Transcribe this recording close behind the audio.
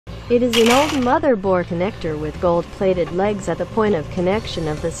It is an old motherboard connector with gold-plated legs at the point of connection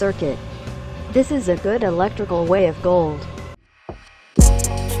of the circuit. This is a good electrical way of gold.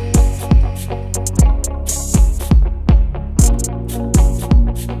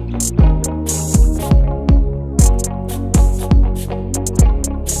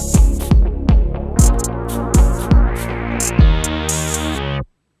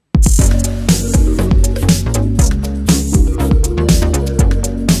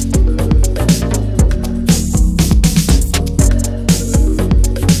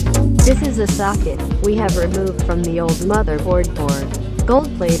 This is a socket we have removed from the old motherboard board.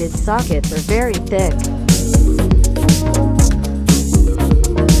 Gold-plated sockets are very thick.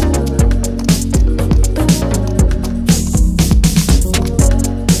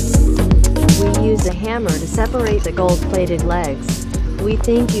 We use a hammer to separate the gold-plated legs. We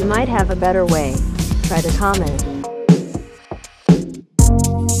think you might have a better way. Try to comment.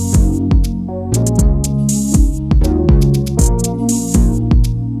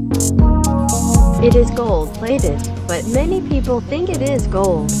 It is gold-plated, but many people think it is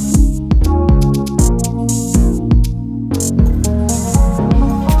gold.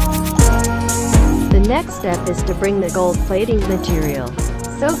 The next step is to bring the gold plating material,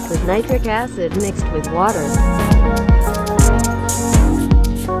 soaked with nitric acid mixed with water.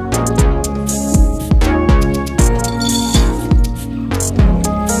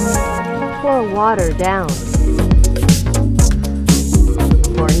 Pour water down.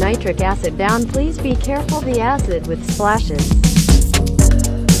 Pour nitric acid down. Please be careful the acid with splashes.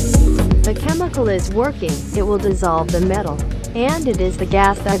 The chemical is working, it will dissolve the metal, and it is the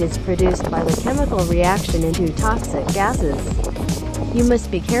gas that is produced by the chemical reaction into toxic gases. You must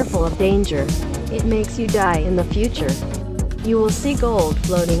be careful of danger. It makes you die in the future. You will see gold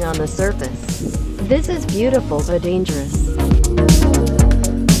floating on the surface. This is beautiful but dangerous.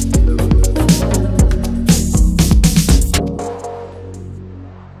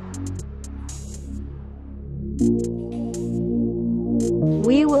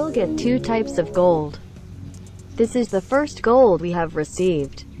 We will get two types of gold. This is the first gold we have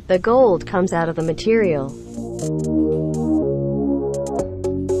received. The gold comes out of the material.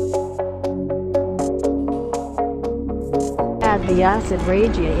 Add the acid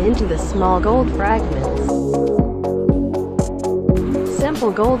regia into the small gold fragments.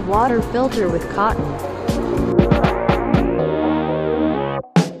 Simple gold water filter with cotton.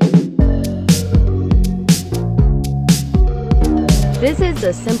 This is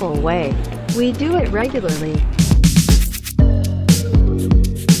a simple way. We do it regularly.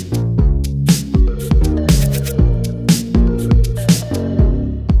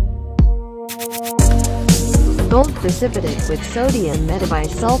 Gold precipitate with sodium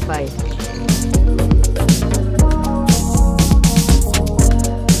metabisulfite.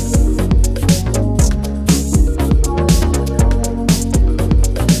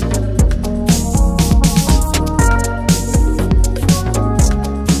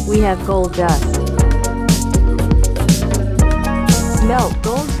 We have gold dust. Melt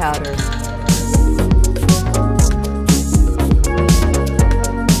gold powder.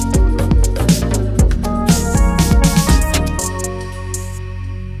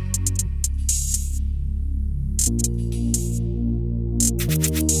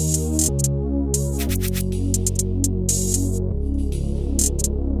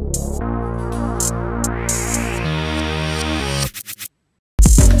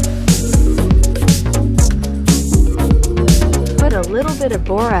 A little bit of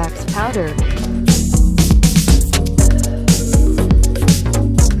borax powder.